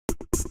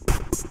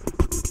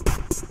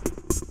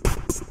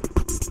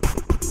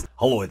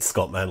Hello, it's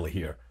Scott Manley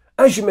here.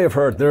 As you may have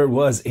heard, there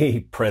was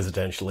a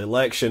presidential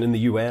election in the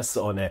US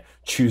on a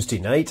Tuesday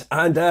night,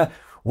 and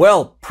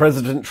well,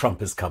 President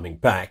Trump is coming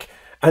back.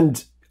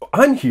 And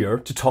I'm here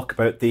to talk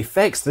about the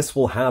effects this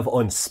will have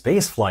on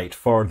spaceflight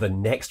for the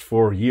next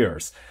 4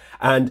 years.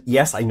 And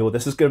yes, I know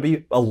this is going to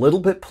be a little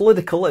bit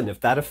political, and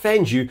if that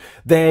offends you,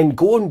 then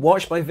go and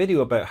watch my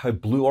video about how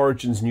Blue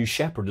Origin's new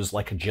Shepard is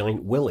like a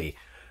giant willy.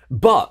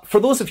 But for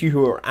those of you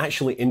who are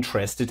actually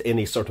interested in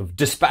a sort of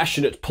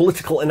dispassionate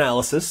political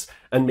analysis,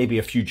 and maybe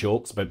a few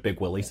jokes about big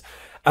willies,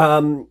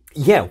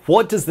 yeah,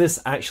 what does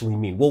this actually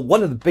mean? Well,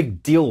 one of the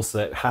big deals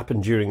that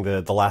happened during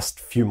the last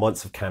few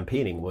months of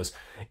campaigning was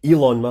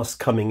Elon Musk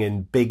coming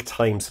in big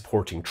time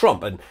supporting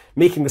Trump and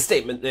making the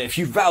statement that if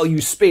you value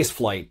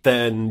spaceflight,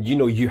 then, you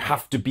know, you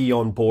have to be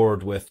on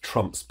board with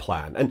Trump's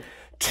plan. And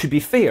to be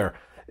fair,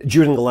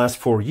 during the last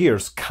 4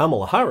 years,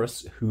 Kamala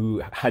Harris,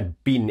 who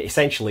had been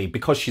essentially,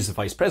 because she's the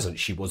vice president,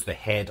 she was the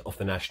head of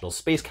the National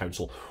Space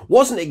Council,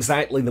 wasn't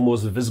exactly the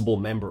most visible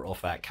member of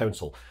that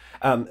council.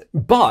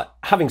 But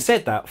having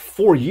said that,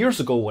 4 years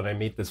ago when I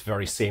made this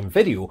very same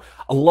video,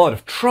 a lot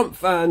of Trump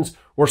fans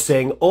were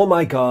saying, oh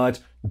my God,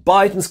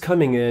 Biden's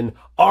coming in,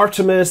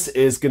 Artemis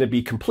is going to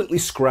be completely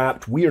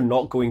scrapped, we are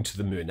not going to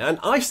the moon. And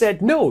I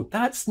said, no,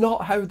 that's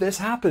not how this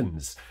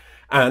happens.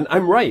 And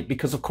I'm right,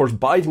 because of course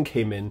Biden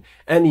came in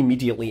and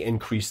immediately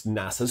increased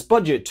NASA's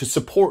budget to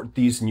support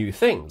these new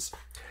things.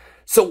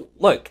 So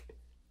look,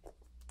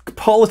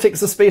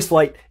 politics of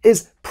spaceflight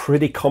is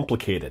pretty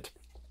complicated.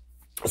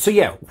 So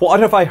yeah,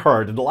 what have I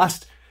heard? In the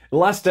last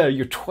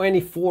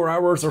 24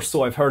 hours or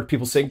so, I've heard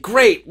people saying,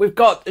 great, we've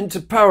got into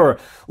power,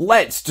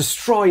 let's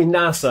destroy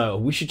NASA,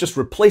 we should just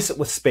replace it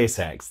with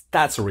SpaceX.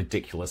 That's a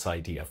ridiculous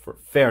idea for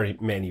very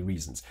many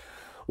reasons.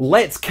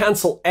 Let's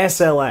cancel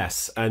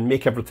SLS and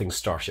make everything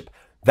Starship.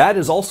 That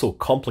is also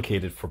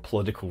complicated for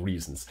political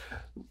reasons.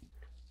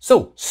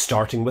 So,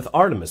 starting with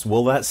Artemis,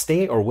 will that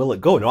stay or will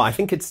it go? No, I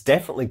think it's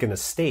definitely going to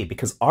stay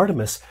because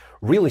Artemis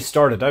really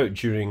started out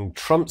during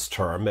Trump's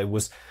term. It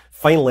was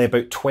finally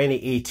about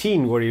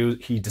 2018 where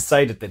he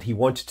decided that he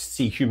wanted to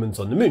see humans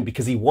on the moon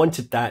because he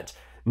wanted that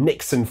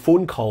Nixon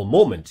phone call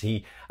moment.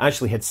 He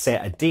actually had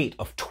set a date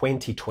of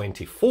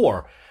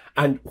 2024.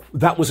 And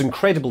that was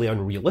incredibly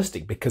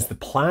unrealistic because the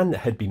plan that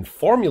had been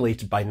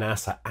formulated by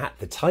NASA at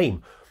the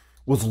time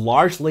was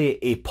largely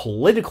a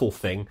political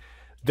thing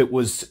that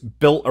was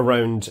built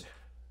around,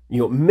 you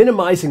know,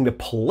 minimizing the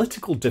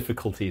political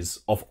difficulties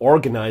of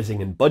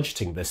organizing and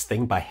budgeting this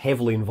thing by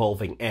heavily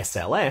involving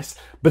SLS,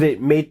 but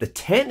it made the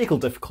technical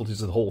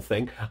difficulties of the whole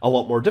thing a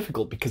lot more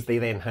difficult because they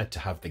then had to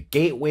have the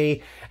gateway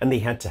and they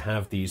had to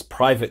have these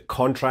private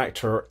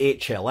contractor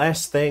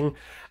HLS thing.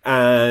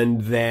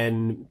 And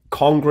then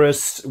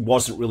Congress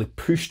wasn't really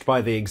pushed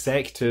by the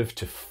executive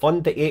to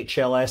fund the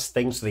HLS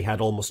thing, so they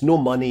had almost no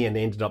money and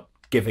ended up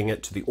giving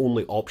it to the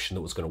only option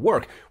that was going to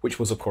work, which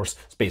was, of course,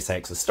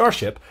 SpaceX's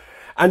Starship.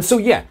 And so,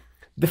 yeah,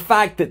 the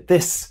fact that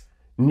this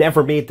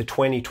never made the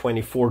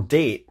 2024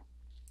 date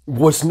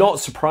was not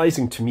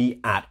surprising to me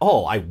at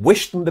all. I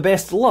wish them the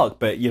best of luck,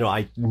 but, you know,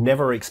 I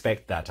never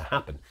expect that to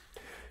happen.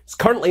 It's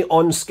currently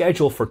on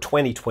schedule for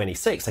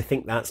 2026. I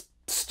think that's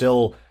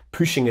still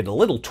pushing it a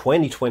little.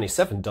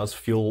 2027 does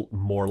feel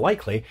more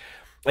likely.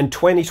 And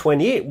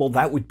 2028, well,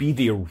 that would be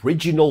the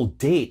original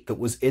date that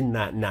was in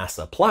that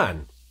NASA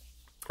plan.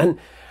 And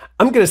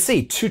I'm going to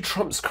say, to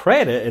Trump's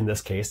credit in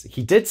this case,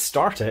 he did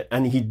start it.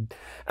 And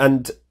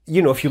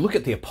you know, if you look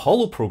at the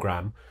Apollo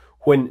program,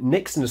 when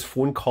Nixon is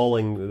phone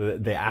calling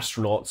the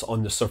astronauts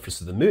on the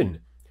surface of the moon,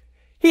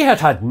 he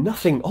had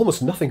nothing,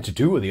 almost nothing to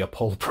do with the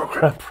Apollo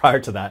program prior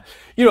to that.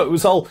 You know, it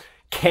was all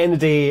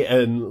Kennedy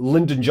and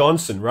Lyndon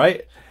Johnson,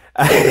 right?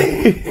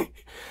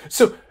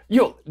 So,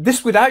 you know,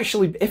 this would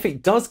actually, if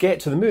it does get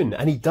to the moon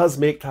and he does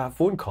make that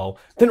phone call,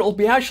 then it'll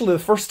be actually the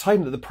first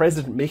time that the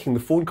president making the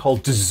phone call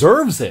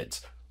deserves it,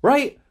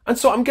 right? And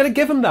so I'm going to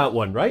give him that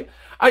one, right?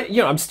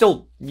 I'm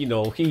still, you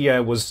know, he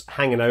was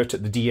hanging out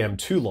at the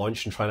DM2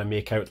 launch and trying to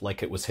make out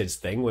like it was his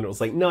thing when it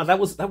was like, no, that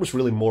was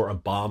really more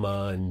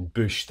Obama and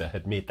Bush that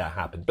had made that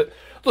happen. But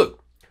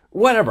look,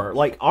 whatever,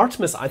 like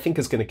Artemis, I think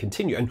is going to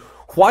continue. And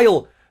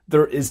while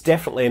there is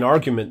definitely an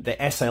argument that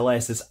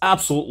SLS is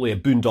absolutely a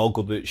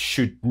boondoggle that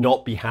should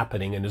not be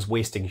happening and is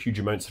wasting huge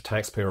amounts of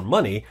taxpayer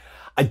money,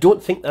 I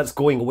don't think that's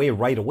going away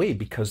right away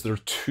because they're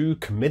too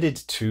committed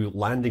to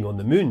landing on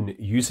the moon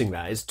using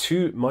that. It's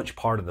too much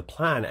part of the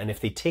plan. And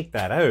if they take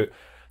that out,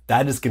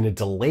 that is going to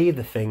delay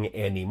the thing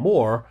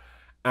anymore.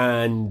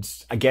 And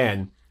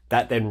again,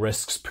 that then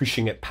risks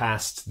pushing it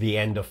past the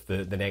end of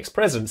the next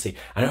presidency.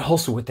 And it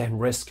also would then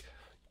risk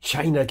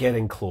China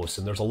getting close.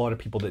 And there's a lot of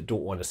people that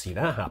don't want to see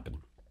that happen.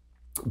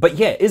 But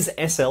yeah, is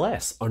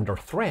SLS under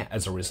threat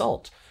as a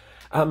result?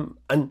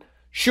 And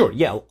sure,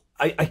 yeah,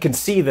 I can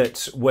see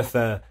that with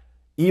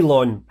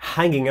Elon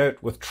hanging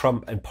out with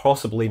Trump and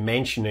possibly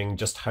mentioning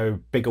just how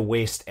big a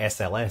waste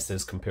SLS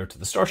is compared to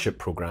the Starship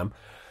program,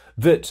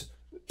 that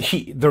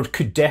there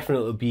could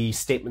definitely be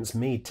statements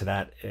made to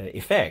that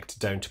effect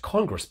down to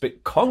Congress.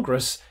 But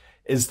Congress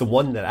is the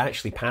one that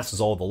actually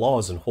passes all the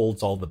laws and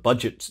holds all the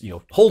budgets,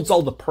 holds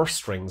all the purse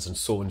strings and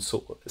so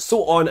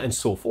on and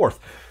so forth.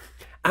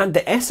 And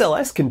the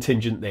SLS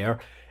contingent there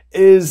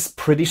is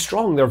pretty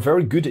strong. They're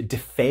very good at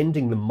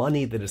defending the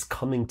money that is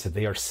coming to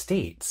their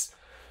states.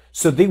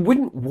 So they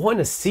wouldn't want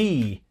to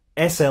see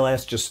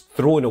SLS just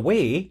thrown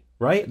away,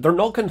 right? They're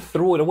not going to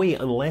throw it away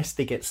unless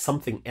they get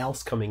something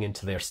else coming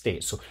into their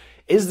state. So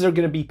is there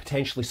going to be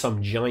potentially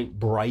some giant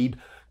bribe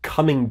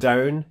coming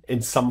down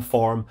in some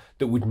form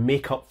that would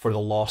make up for the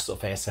loss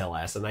of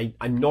SLS? And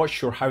I'm not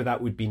sure how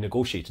that would be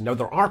negotiated. Now,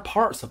 there are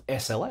parts of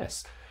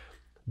SLS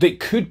that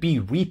could be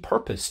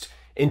repurposed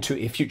into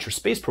a future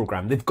space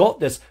program. They've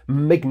got this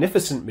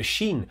magnificent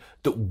machine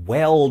that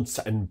welds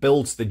and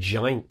builds the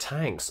giant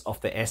tanks of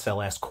the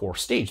SLS core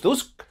stage.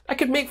 Those I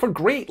could make for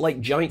great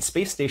like giant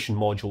space station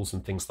modules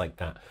and things like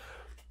that.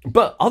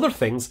 But other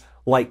things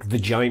like the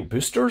giant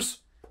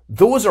boosters,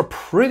 those are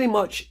pretty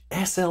much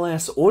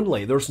SLS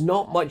only. There's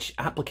not much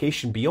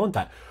application beyond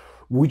that.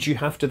 Would you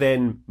have to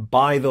then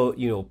buy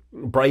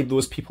bribe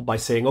those people by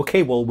saying,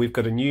 okay, well, we've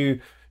got a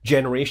new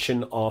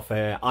generation of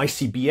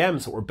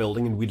ICBMs that we're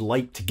building, and we'd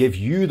like to give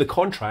you the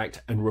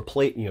contract and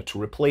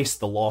replace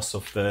the loss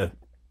of the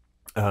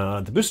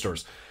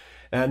boosters.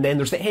 And then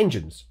there's the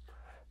engines.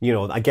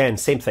 Again,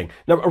 same thing.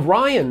 Now,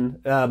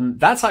 Orion,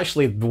 that's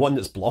actually the one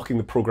that's blocking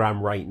the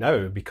program right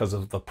now because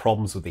of the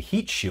problems with the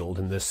heat shield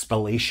and the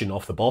spallation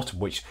off the bottom,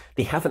 which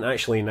they haven't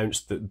actually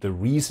announced the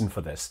reason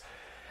for this.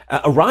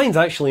 Orion's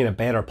actually in a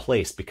better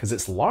place because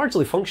it's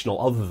largely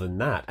functional other than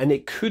that, and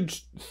it could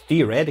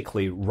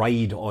theoretically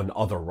ride on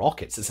other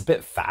rockets. It's a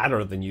bit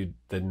fatter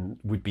than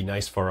would be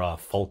nice for a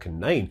Falcon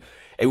 9.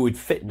 It would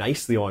fit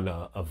nicely on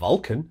a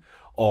Vulcan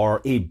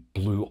or a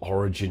Blue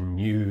Origin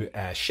new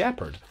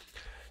Shepard.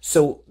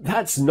 So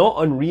that's not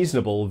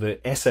unreasonable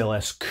that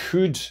SLS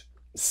could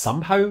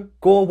somehow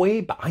go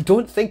away, but I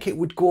don't think it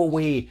would go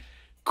away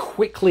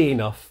quickly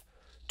enough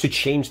to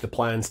change the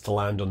plans to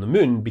land on the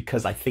moon,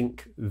 because I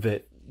think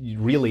that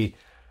really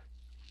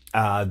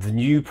the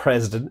new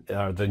president,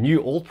 or the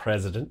new old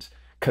president,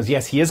 because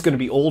yes, he is going to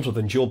be older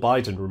than Joe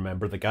Biden,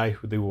 remember, the guy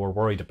who they were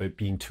worried about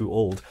being too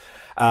old.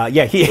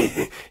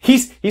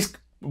 He's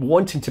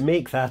wanting to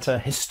make that a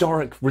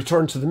historic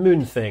return to the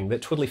moon thing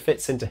that totally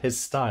fits into his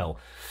style.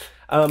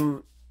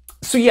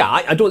 So yeah,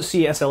 I don't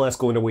see SLS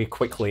going away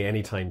quickly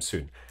anytime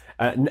soon.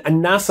 And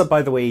NASA,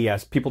 by the way,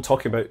 yes, people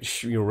talking about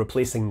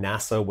replacing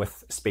NASA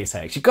with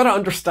SpaceX. You've got to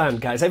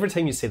understand, guys, every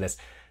time you say this,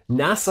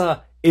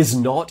 NASA is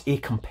not a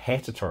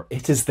competitor.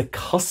 It is the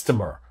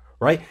customer,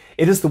 right?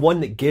 It is the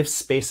one that gives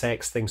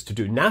SpaceX things to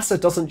do.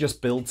 NASA doesn't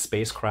just build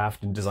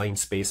spacecraft and design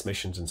space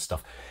missions and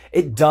stuff.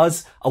 It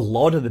does a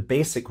lot of the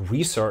basic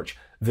research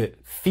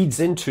that feeds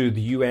into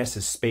the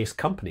US's space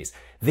companies.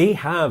 They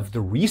have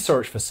the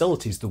research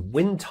facilities, the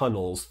wind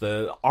tunnels,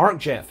 the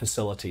ArcJet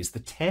facilities, the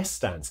test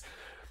stands,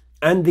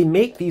 and they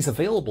make these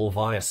available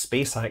via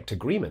Space Act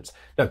agreements.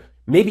 Now,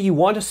 maybe you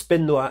want to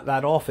spin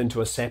that off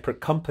into a separate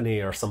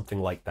company or something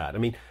like that. I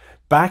mean,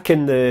 back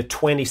in the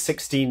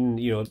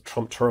 2016,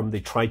 Trump term,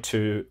 they tried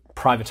to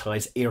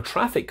privatize air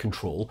traffic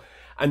control,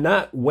 and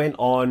that went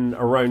on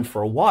around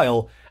for a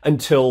while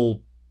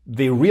until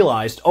they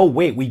realized, oh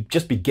wait, we'd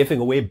just be giving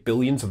away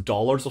billions of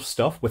dollars of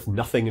stuff with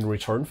nothing in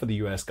return for the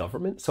US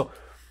government. So,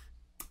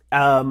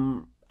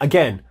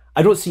 again,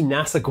 I don't see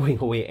NASA going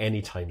away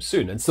anytime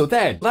soon. And so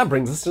then that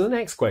brings us to the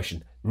next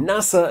question.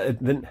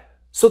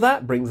 So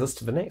that brings us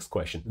to the next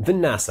question, the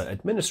NASA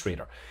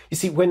administrator. You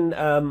see, when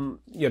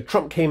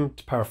Trump came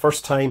to power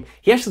first time,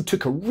 he actually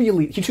took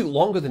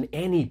longer than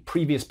any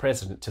previous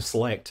president to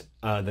select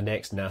the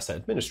next NASA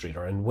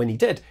administrator. And when he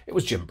did, it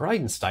was Jim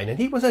Bridenstine, and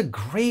he was a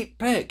great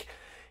pick.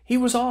 He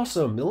was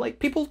awesome.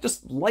 People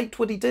just liked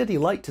what he did. He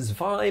liked his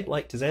vibe,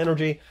 liked his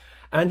energy,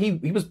 and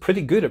he was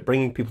pretty good at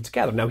bringing people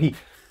together. Now,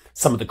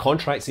 some of the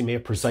contracts he may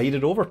have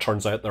presided over,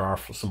 turns out there are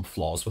some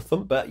flaws with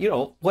them, but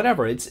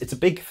whatever, it's a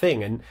big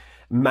thing. And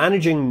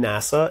managing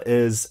NASA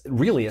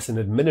it's an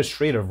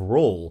administrative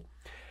role.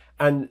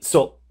 And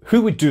so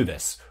who would do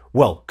this?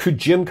 Well, could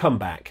Jim come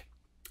back?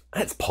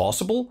 It's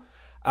possible.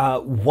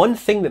 One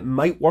thing that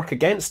might work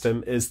against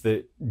him is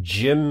that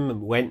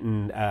Jim went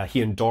and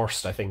he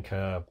endorsed, I think,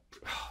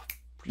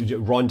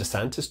 Ron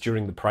DeSantis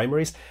during the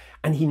primaries,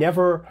 and he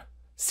never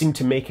seemed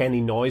to make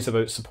any noise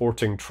about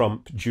supporting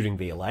Trump during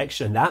the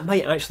election. And that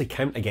might actually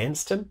count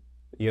against him,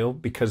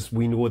 because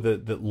we know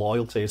that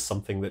loyalty is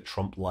something that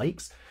Trump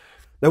likes.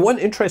 Now, one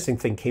interesting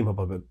thing came up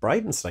about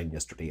Bridenstine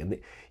yesterday, and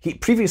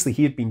previously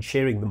he had been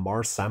chairing the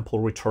Mars sample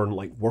return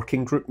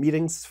working group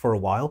meetings for a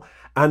while,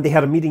 and they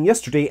had a meeting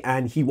yesterday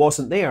and he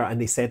wasn't there, and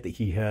they said that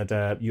he had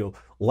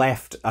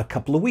left a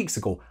couple of weeks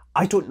ago.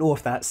 I don't know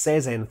if that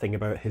says anything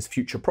about his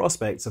future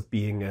prospects of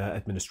being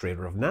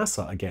administrator of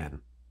NASA again.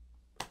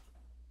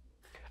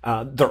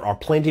 There are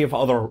plenty of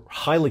other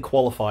highly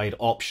qualified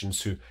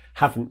options who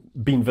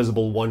haven't been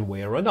visible one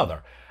way or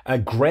another.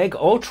 Greg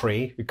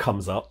Autry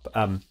comes up,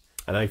 and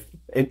I've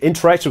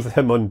interacted with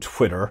him on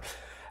Twitter.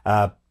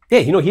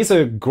 He's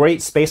a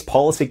great space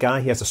policy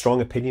guy. He has a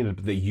strong opinion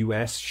that the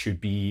US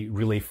should be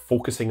really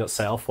focusing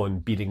itself on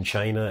beating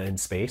China in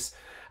space.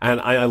 And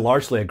I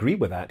largely agree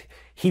with that.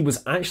 He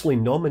was actually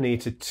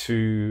nominated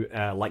to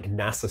like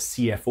NASA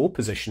CFO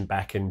position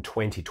back in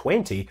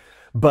 2020,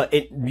 but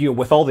it,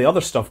 with all the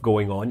other stuff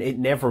going on, it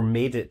never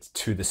made it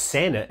to the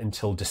Senate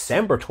until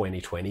December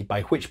 2020,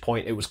 by which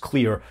point it was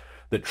clear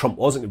that Trump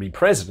wasn't going to be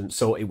president,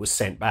 so it was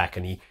sent back,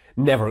 and he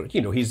never,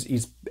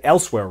 he's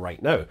elsewhere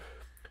right now.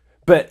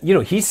 But,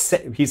 he's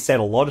said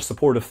a lot of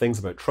supportive things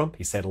about Trump.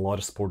 He said a lot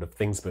of supportive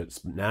things about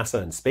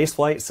NASA and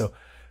spaceflight. So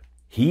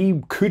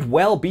he could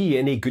well be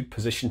in a good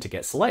position to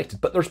get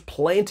selected. But there's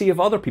plenty of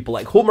other people,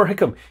 like Homer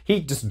Hickam.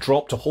 He just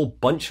dropped a whole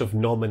bunch of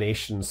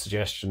nomination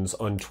suggestions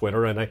on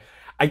Twitter, and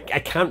I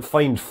can't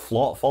find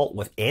fault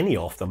with any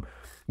of them.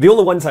 The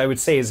only ones I would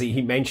say is that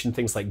he mentioned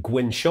things like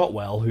Gwynne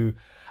Shotwell, who,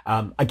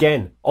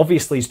 again,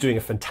 obviously is doing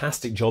a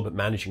fantastic job at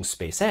managing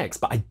SpaceX,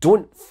 but I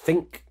don't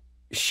think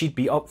she'd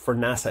be up for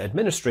NASA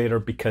administrator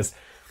because,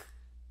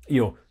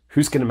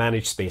 who's going to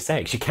manage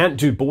SpaceX? You can't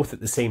do both at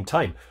the same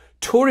time.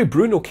 Tory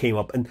Bruno came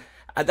up, and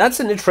that's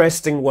an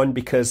interesting one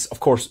because,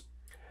 of course,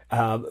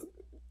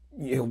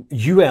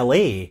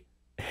 ULA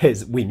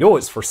we know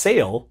it's for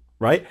sale,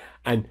 right?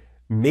 And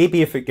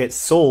maybe if it gets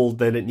sold,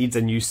 then it needs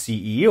a new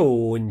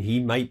CEO, and he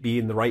might be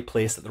in the right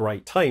place at the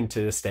right time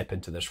to step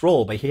into this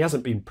role. But he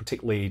hasn't been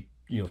particularly,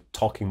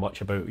 talking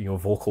much about,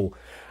 vocal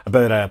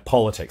about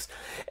politics.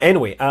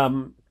 Anyway,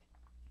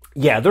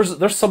 yeah,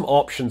 there's some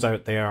options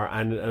out there,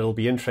 and it'll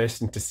be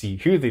interesting to see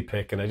who they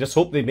pick, and I just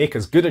hope they make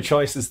as good a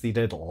choice as they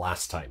did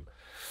last time.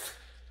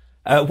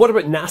 What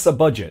about NASA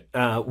budget?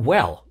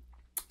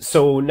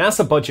 So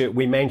NASA budget,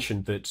 we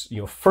mentioned that,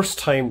 first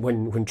time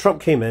when Trump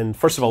came in,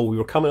 first of all, we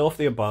were coming off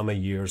the Obama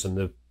years, and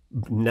the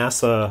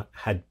NASA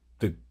had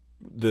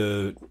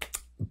the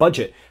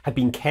budget had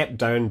been kept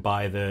down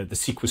by the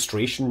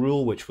sequestration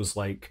rule, which was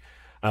like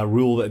a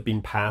rule that had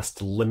been passed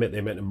to limit the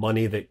amount of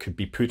money that could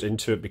be put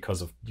into it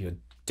because of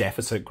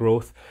deficit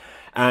growth.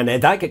 And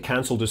that got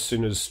cancelled as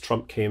soon as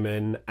Trump came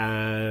in,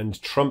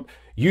 and Trump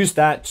used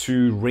that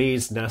to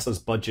raise NASA's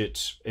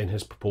budget in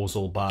his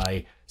proposal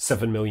by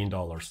 $7 million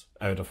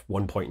out of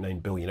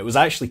 $1.9 billion. It was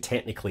actually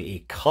technically a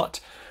cut,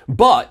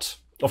 but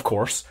of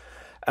course,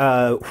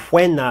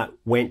 when that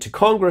went to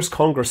Congress,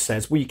 Congress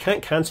says, well, you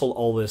can't cancel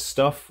all this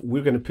stuff.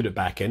 We're going to put it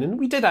back in. And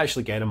we did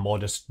actually get a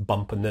modest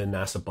bump in the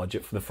NASA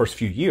budget for the first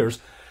few years.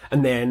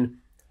 And then,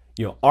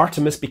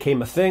 Artemis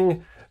became a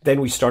thing. Then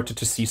we started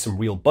to see some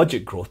real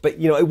budget growth. But,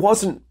 it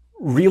wasn't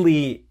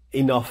really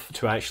enough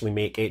to actually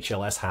make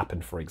HLS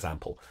happen, for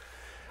example.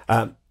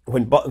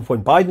 When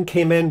Biden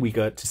came in, we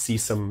got to see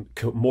some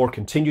more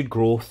continued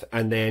growth.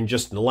 And then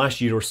just in the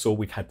last year or so,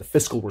 we've had the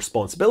Fiscal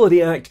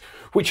Responsibility Act,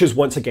 which has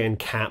once again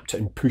capped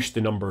and pushed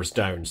the numbers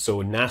down.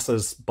 So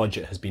NASA's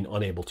budget has been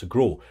unable to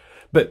grow.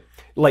 But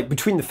like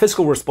between the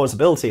Fiscal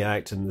Responsibility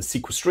Act and the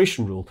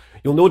sequestration rule,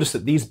 you'll notice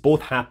that these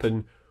both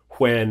happen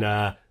when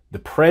the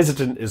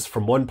president is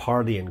from one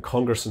party and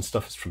Congress and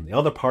stuff is from the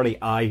other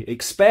party. I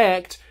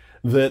expect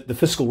that the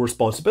Fiscal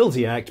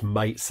Responsibility Act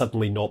might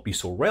suddenly not be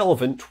so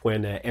relevant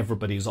when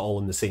everybody's all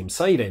on the same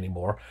side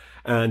anymore,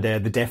 and the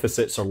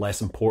deficits are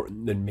less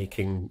important than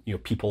making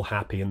people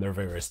happy in their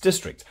various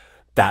districts.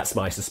 That's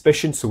my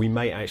suspicion, so we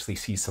might actually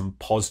see some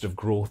positive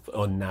growth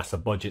on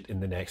NASA budget in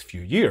the next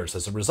few years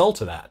as a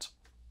result of that.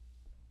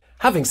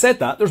 Having said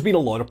that, there's been a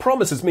lot of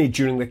promises made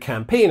during the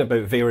campaign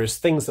about various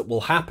things that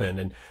will happen,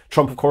 and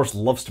Trump, of course,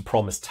 loves to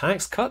promise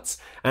tax cuts,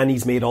 and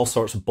he's made all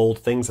sorts of bold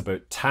things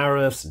about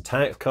tariffs and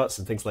tax cuts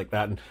and things like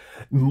that. And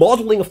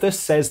modelling of this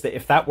says that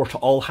if that were to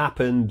all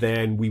happen,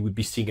 then we would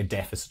be seeing a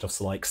deficit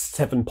of like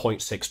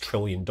 $7.6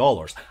 trillion.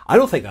 I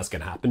don't think that's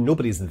going to happen.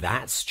 Nobody's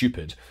that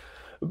stupid.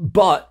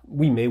 But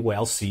we may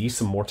well see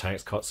some more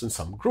tax cuts and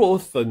some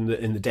growth in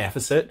the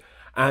deficit.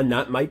 And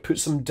that might put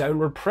some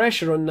downward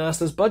pressure on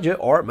NASA's budget,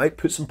 or it might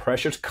put some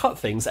pressure to cut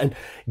things. And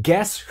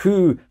guess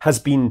who has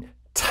been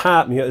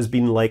tagged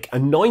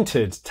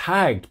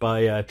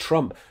by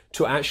Trump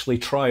to actually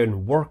try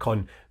and work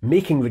on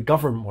making the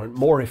government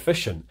more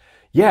efficient?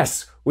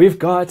 Yes, we've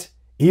got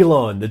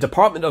Elon, the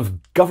Department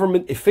of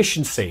Government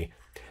Efficiency.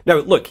 Now,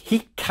 look,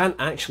 he can't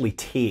actually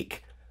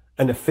take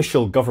an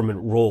official government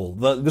role.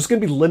 There's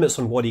going to be limits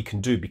on what he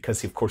can do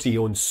because, of course, he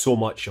owns so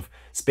much of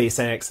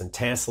SpaceX and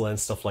Tesla and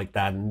stuff like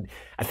that. And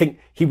I think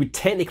he would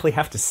technically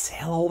have to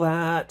sell all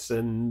that.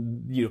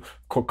 And,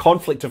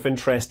 conflict of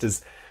interest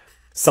is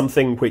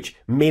something which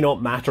may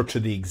not matter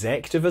to the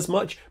executive as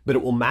much, but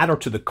it will matter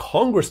to the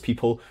Congress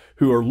people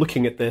who are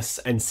looking at this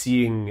and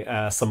seeing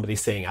somebody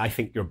saying, I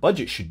think your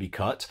budget should be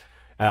cut.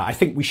 I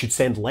think we should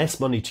send less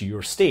money to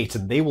your state,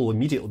 and they will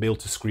immediately be able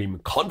to scream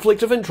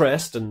conflict of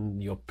interest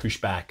and push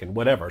back and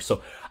whatever.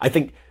 So I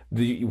think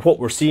what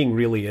we're seeing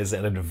really is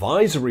an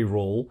advisory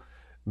role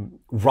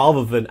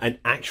rather than an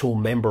actual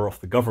member of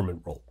the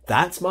government role.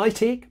 That's my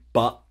take,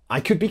 but I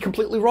could be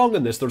completely wrong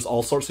on this. There's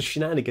all sorts of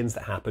shenanigans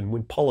that happen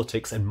when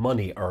politics and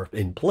money are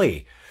in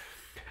play.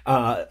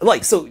 There's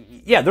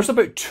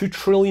about $2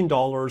 trillion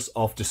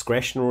of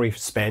discretionary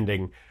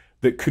spending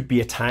that could be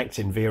attacked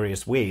in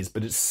various ways,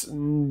 but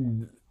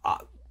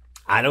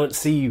I don't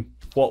see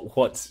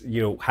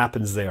what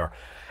happens there.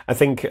 I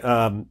think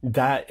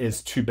that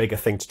is too big a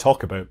thing to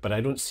talk about, but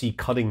I don't see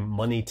cutting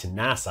money to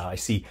NASA. I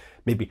see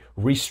maybe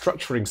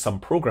restructuring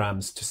some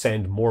programs to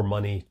send more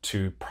money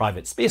to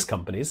private space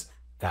companies.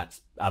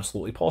 That's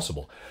absolutely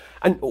possible.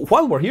 And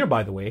while we're here,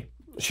 by the way,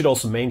 I should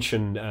also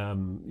mention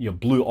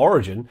Blue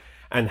Origin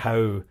and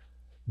how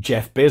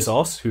Jeff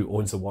Bezos, who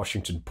owns the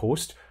Washington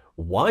Post,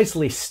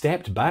 wisely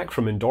stepped back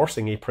from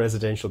endorsing a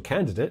presidential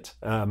candidate.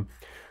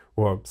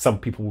 Or some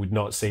people would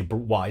not say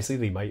wisely,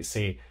 they might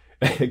say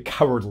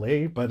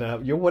cowardly,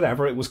 but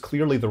whatever. It was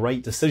clearly the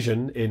right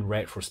decision in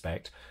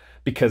retrospect,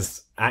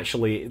 because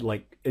actually,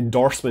 like,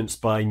 endorsements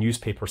by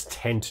newspapers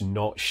tend to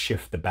not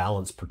shift the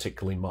balance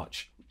particularly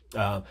much.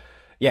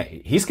 Yeah,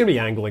 he's going to be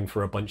angling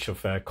for a bunch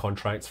of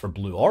contracts for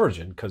Blue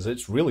Origin, because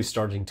it's really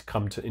starting to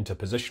come into a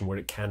position where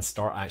it can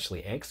start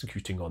actually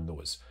executing on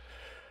those.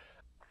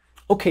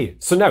 Okay,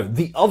 so now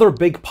the other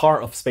big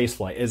part of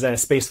spaceflight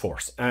is Space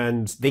Force,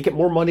 and they get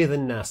more money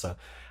than NASA.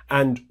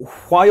 And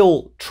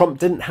while Trump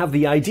didn't have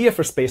the idea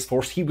for Space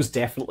Force, he was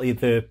definitely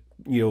the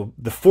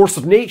force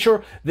of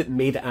nature that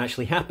made it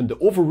actually happen,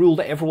 that overruled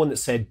everyone that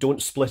said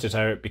don't split it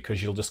out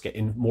because you'll just get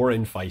more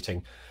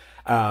infighting.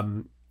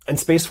 And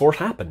Space Force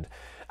happened.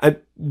 And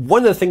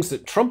one of the things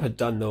that Trump had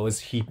done, though, is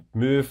he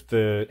moved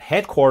the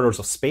headquarters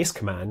of Space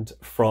Command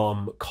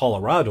from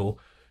Colorado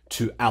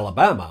to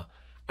Alabama.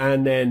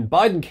 And then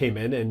Biden came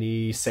in and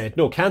he said,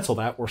 no, cancel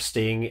that, we're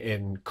staying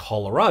in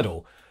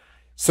Colorado.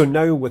 So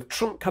now with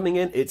Trump coming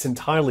in, it's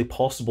entirely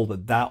possible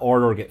that that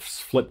order gets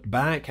flipped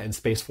back and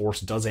Space Force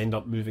does end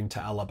up moving to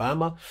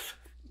Alabama.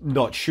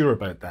 Not sure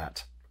about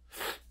that.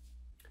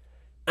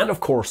 And of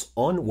course,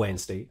 on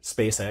Wednesday,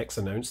 SpaceX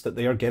announced that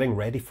they are getting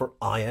ready for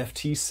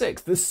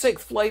IFT-6, the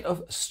sixth flight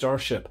of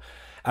Starship.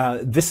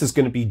 This is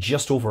going to be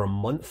just over a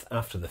month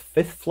after the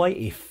fifth flight,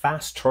 a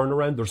fast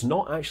turnaround. There's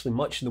not actually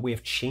much in the way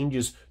of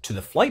changes to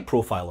the flight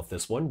profile of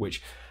this one,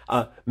 which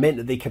meant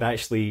that they could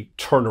actually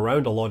turn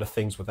around a lot of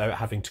things without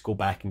having to go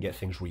back and get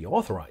things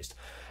reauthorized.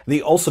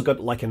 They also got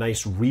like a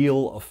nice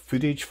reel of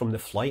footage from the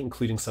flight,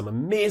 including some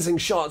amazing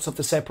shots of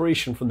the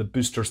separation from the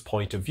booster's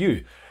point of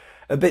view.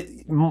 But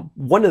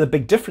one of the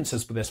big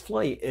differences with this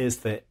flight is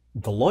that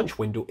the launch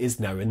window is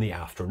now in the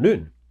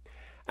afternoon.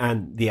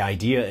 And the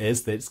idea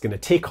is that it's going to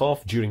take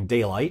off during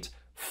daylight,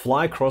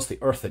 fly across the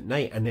Earth at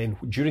night, and then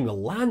during the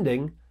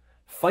landing,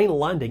 final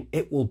landing,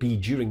 it will be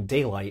during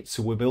daylight.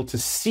 So we'll be able to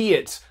see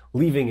it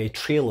leaving a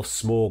trail of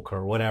smoke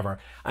or whatever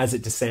as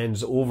it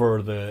descends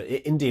over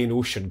the Indian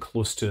Ocean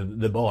close to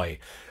the buoy.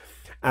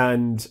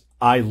 And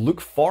I look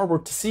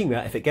forward to seeing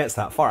that if it gets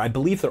that far. I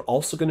believe they're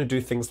also going to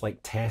do things like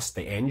test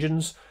the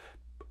engines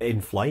in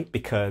flight,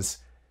 because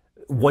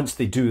once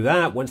they do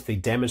that, once they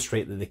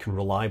demonstrate that they can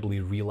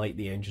reliably relight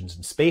the engines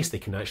in space, they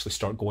can actually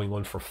start going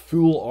on for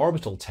full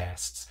orbital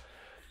tests,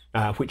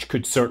 which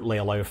could certainly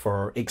allow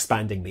for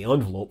expanding the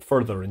envelope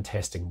further and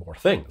testing more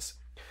things.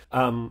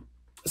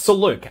 So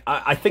look,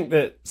 I think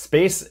that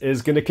space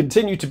is going to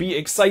continue to be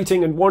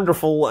exciting and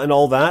wonderful and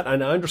all that.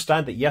 And I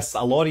understand that, yes,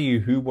 a lot of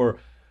you who were,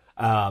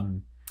 a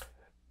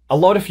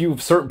lot of you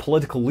with certain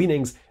political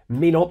leanings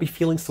may not be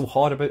feeling so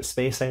hot about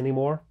space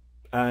anymore.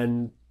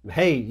 And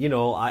hey,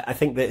 I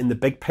think that in the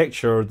big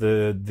picture,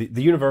 the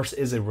universe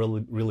is a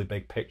really, really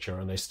big picture.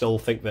 And I still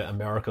think that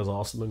America's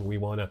awesome and we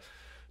want to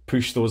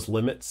push those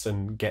limits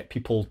and get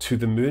people to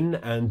the moon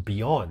and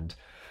beyond.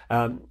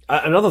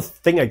 Another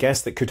thing, I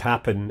guess, that could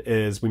happen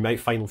is we might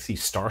finally see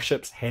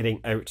starships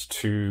heading out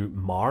to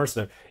Mars.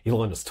 Now,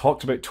 Elon has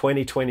talked about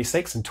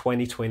 2026 and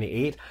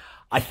 2028.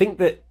 I think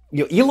that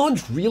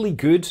Elon's really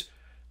good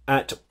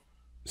at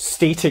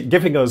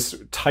giving us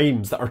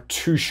times that are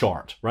too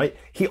short, right?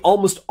 He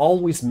almost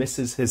always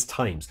misses his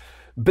times.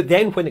 But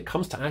then when it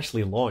comes to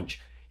actually launch,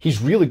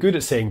 he's really good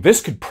at saying,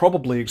 this could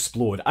probably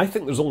explode. I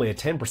think there's only a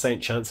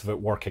 10% chance of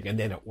it working, and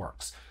then it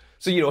works.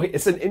 So,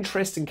 it's an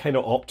interesting kind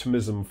of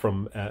optimism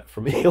from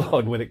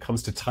Elon when it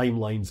comes to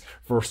timelines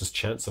versus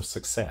chance of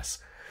success.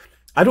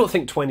 I don't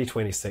think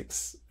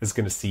 2026 is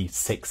going to see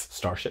 6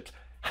 starships.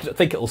 I don't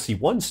think it'll see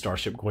 1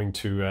 starship going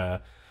to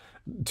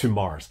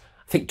Mars.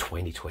 I think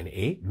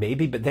 2028,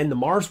 maybe, but then the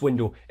Mars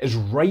window is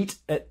right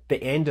at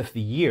the end of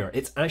the year.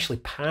 It's actually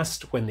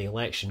past when the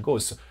election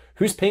goes. So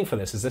who's paying for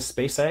this? Is this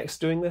SpaceX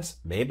doing this?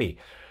 Maybe.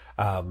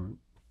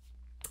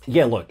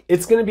 Yeah, look,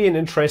 it's going to be an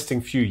interesting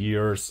few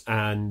years,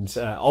 and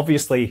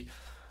obviously,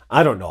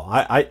 I don't know.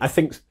 I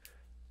think,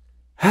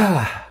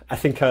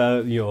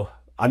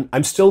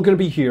 I'm still going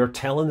to be here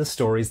telling the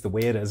stories the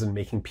way it is and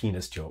making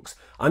penis jokes.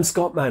 I'm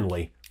Scott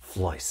Manley.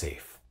 Fly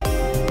safe.